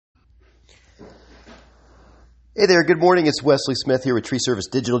Hey there, good morning. It's Wesley Smith here with Tree Service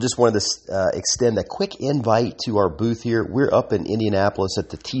Digital. Just wanted to extend a quick invite to our booth here. We're up in Indianapolis at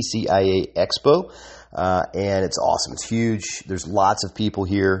the TCIA Expo, and it's awesome. It's huge. There's lots of people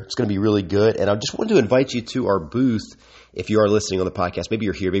here. It's going to be really good. And I just wanted to invite you to our booth if you are listening on the podcast. Maybe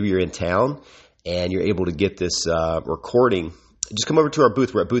you're here, maybe you're in town, and you're able to get this recording. Just come over to our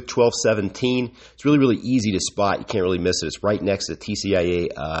booth. We're at booth 1217. It's really, really easy to spot. You can't really miss it. It's right next to the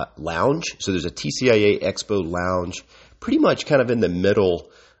TCIA lounge. So there's a TCIA Expo lounge pretty much kind of in the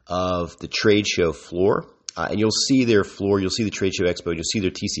middle of the trade show floor. And you'll see their floor. You'll see the Trade Show Expo. You'll see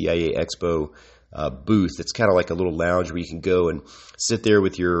their TCIA Expo booth. It's kind of like a little lounge where you can go and sit there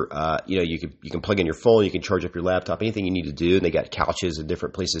with your, you can plug in your phone, you can charge up your laptop, anything you need to do. And they got couches and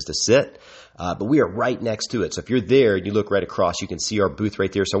different places to sit. But we are right next to it. So if you're there and you look right across, you can see our booth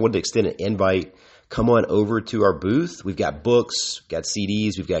right there. So I wanted to extend an invite. Come on over to our booth. We've got books, we've got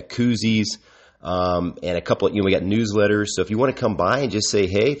CDs, we've got koozies, and a couple of, we got newsletters. So if you want to come by and just say,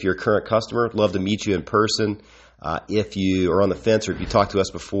 hey, if you're a current customer, love to meet you in person. If you are on the fence or if you talked to us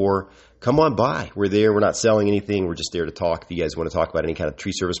before, come on by. We're there. We're not selling anything. We're just there to talk. If you guys want to talk about any kind of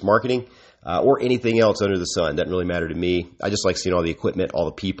tree service marketing or anything else under the sun, doesn't really matter to me. I just like seeing all the equipment, all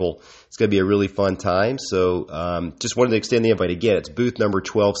the people. It's going to be a really fun time. So just wanted to extend the invite. Again, it's booth number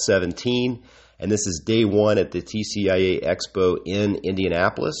 1217, and this is day one at the TCIA Expo in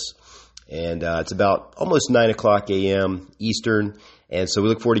Indianapolis. And it's about almost 9 o'clock a.m. Eastern. And so we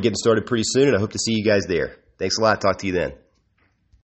look forward to getting started pretty soon, and I hope to see you guys there. Thanks a lot. Talk to you then.